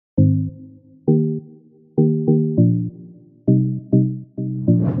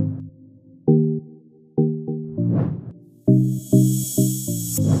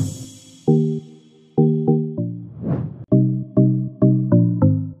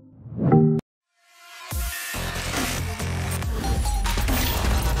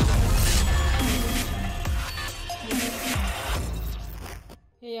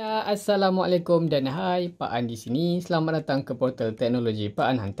Assalamualaikum dan hai, Pak An di sini. Selamat datang ke portal teknologi Pak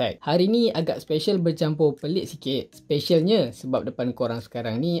An Hantai. Hari ni agak special bercampur pelik sikit. Specialnya sebab depan korang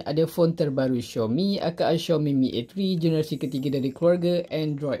sekarang ni ada phone terbaru Xiaomi, aka Xiaomi Mi A3 generasi ketiga dari keluarga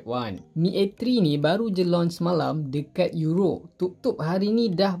Android One. Mi A3 ni baru je launch semalam dekat Euro. Tutup hari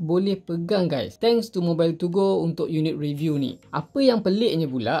ni dah boleh pegang guys. Thanks to Mobile to Go untuk unit review ni. Apa yang peliknya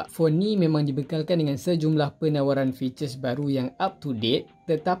pula, phone ni memang dibekalkan dengan sejumlah penawaran features baru yang up to date.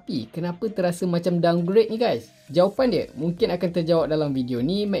 Tetapi kenapa terasa macam downgrade ni guys? Jawapan dia mungkin akan terjawab dalam video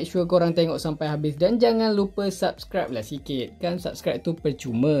ni. Make sure korang tengok sampai habis dan jangan lupa subscribe lah sikit. Kan subscribe tu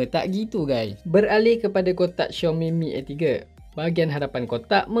percuma, tak gitu guys. Beralih kepada kotak Xiaomi Mi A3. Bahagian hadapan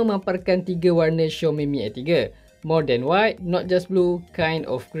kotak memaparkan 3 warna Xiaomi Mi A3. More than white, not just blue, kind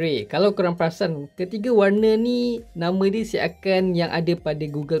of grey. Kalau korang perasan, ketiga warna ni nama dia seakan yang ada pada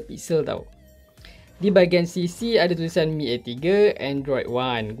Google Pixel tau. Di bahagian sisi ada tulisan Mi A3 Android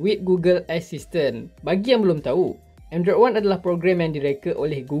One with Google Assistant. Bagi yang belum tahu, Android One adalah program yang direka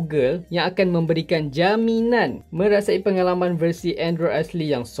oleh Google yang akan memberikan jaminan merasai pengalaman versi Android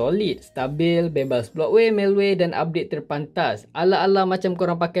asli yang solid, stabil, bebas bloatware, malware dan update terpantas. Ala-ala macam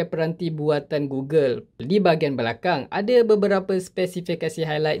korang pakai peranti buatan Google. Di bahagian belakang ada beberapa spesifikasi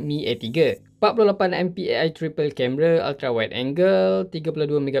highlight Mi A3. 48MP AI triple camera, ultra wide angle,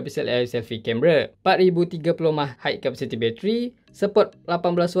 32MP AI selfie camera, 4030 mAh high capacity battery, support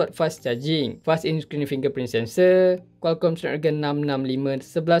 18W fast charging, fast in-screen fingerprint sensor, Qualcomm Snapdragon 665,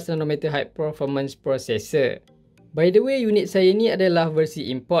 11nm high performance processor. By the way, unit saya ni adalah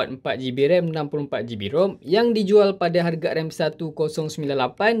versi import 4GB RAM, 64GB ROM yang dijual pada harga RAM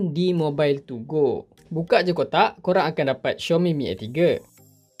 1098 di Mobile to Go. Buka je kotak, korang akan dapat Xiaomi Mi A3.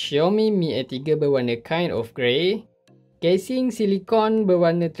 Xiaomi Mi A3 berwarna kind of grey, casing silikon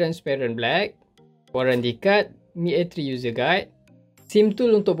berwarna transparent black, warranty card, Mi A3 user guide, SIM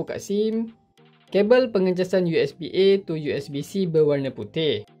tool untuk buka SIM, kabel pengecasan USB-A to USB-C berwarna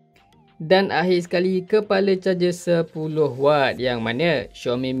putih, dan akhir sekali kepala charger 10W yang mana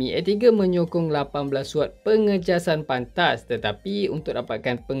Xiaomi Mi A3 menyokong 18W pengecasan pantas, tetapi untuk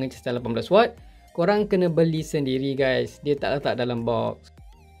dapatkan pengecasan 18W korang kena beli sendiri guys, dia tak letak dalam box.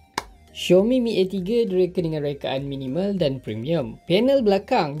 Xiaomi Mi A3 direka dengan rekaan minimal dan premium. Panel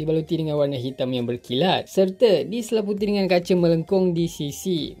belakang dibaluti dengan warna hitam yang berkilat serta diselaputi dengan kaca melengkung di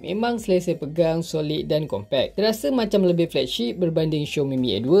sisi. Memang selesa pegang, solid dan compact. Terasa macam lebih flagship berbanding Xiaomi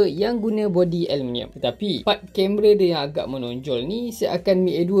Mi A2 yang guna bodi aluminium. Tetapi part kamera dia yang agak menonjol ni seakan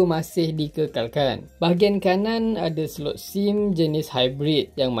Mi A2 masih dikekalkan. Bahagian kanan ada slot SIM jenis hybrid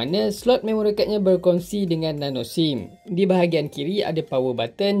yang mana slot memory cardnya berkongsi dengan nano SIM. Di bahagian kiri ada power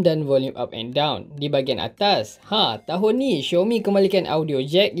button dan volume up and down. Di bahagian atas, tahun ni Xiaomi kembalikan audio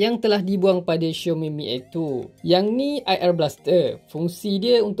jack yang telah dibuang pada Xiaomi Mi A2. Yang ni IR Blaster. Fungsi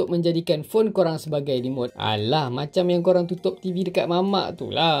dia untuk menjadikan phone korang sebagai remote. Alah, macam yang korang tutup TV dekat mamak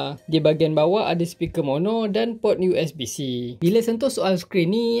tu lah. Di bahagian bawah ada speaker mono dan port USB-C. Bila sentuh soal skrin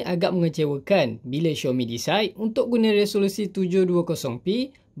ni agak mengecewakan bila Xiaomi decide untuk guna resolusi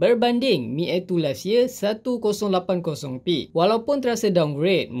 720p berbanding Mi A2 last year 1080p. Walaupun terasa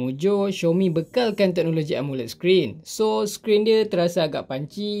downgrade, mujur Xiaomi bekalkan teknologi AMOLED screen. So, skrin dia terasa agak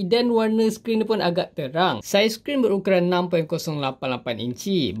panci dan warna skrin pun agak terang. Saiz skrin berukuran 6.088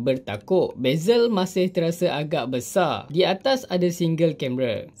 inci, bertakuk. Bezel masih terasa agak besar. Di atas ada single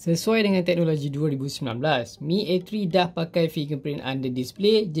camera. Sesuai dengan teknologi 2019, Mi A3 dah pakai fingerprint under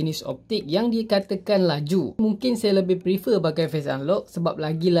display jenis optik yang dikatakan laju. Mungkin saya lebih prefer pakai face unlock sebab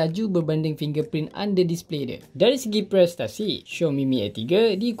lagi laju berbanding fingerprint under display dia. Dari segi prestasi, Xiaomi Mi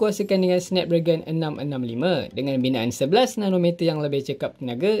A3 dikuasakan dengan Snapdragon 665 dengan binaan 11nm yang lebih cekap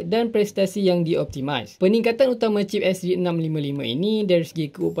tenaga dan prestasi yang dioptimise. Peningkatan utama chip SD655 ini dari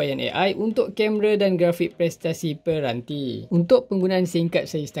segi keupayaan AI untuk kamera dan grafik prestasi peranti. Untuk penggunaan singkat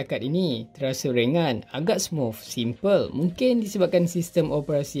saya setakat ini, terasa ringan, agak smooth, simple. Mungkin disebabkan sistem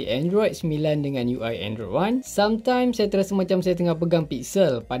operasi Android 9 dengan UI Android One. Sometimes saya terasa macam saya tengah pegang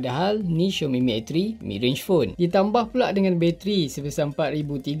Pixel. Padahal ni Xiaomi Mi A3 mid-range phone. Ditambah pula dengan bateri sebesar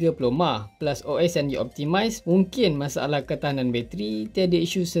 4030 mAh plus OS yang dioptimize, mungkin masalah ketahanan bateri tiada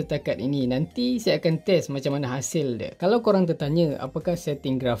isu setakat ini. Nanti saya akan test macam mana hasil dia. Kalau korang tertanya apakah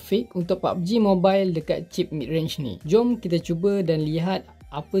setting grafik untuk PUBG Mobile dekat chip mid-range ni, jom kita cuba dan lihat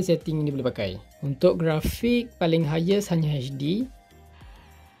apa setting ni boleh pakai. Untuk grafik paling highest hanya HD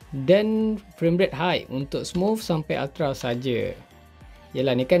dan frame rate high. Untuk smooth sampai ultra saja.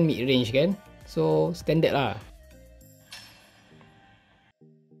 Yalah, ni kan mid range kan, so standard lah.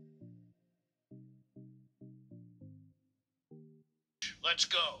 Let's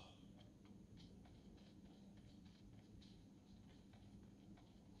go.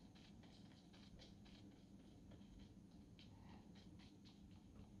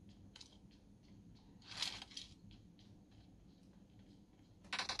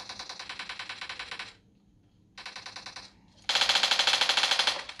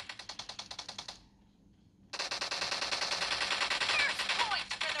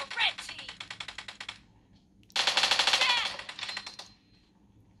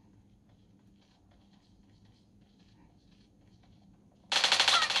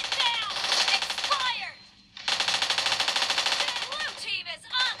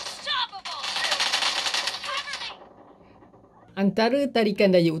 Antara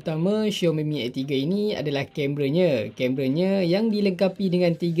tarikan daya utama Xiaomi Mi A3 ini adalah kameranya. Kameranya yang dilengkapi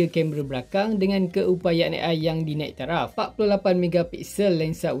dengan 3 kamera belakang dengan keupayaan AI yang dinaik taraf. 48 megapiksel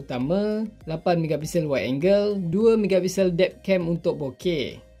lensa utama, 8 megapiksel wide angle, 2 megapiksel depth cam untuk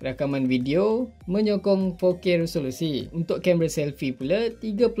bokeh. Rakaman video menyokong 4K resolusi. Untuk kamera selfie pula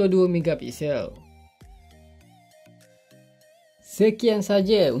 32 megapiksel. Sekian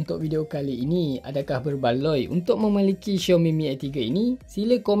saja untuk video kali ini. Adakah berbaloi untuk memiliki Xiaomi Mi A3 ini?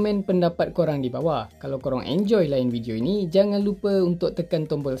 Sila komen pendapat korang di bawah. Kalau korang enjoy lain video ini, jangan lupa untuk tekan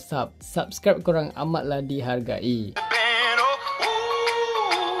tombol subscribe korang amatlah dihargai.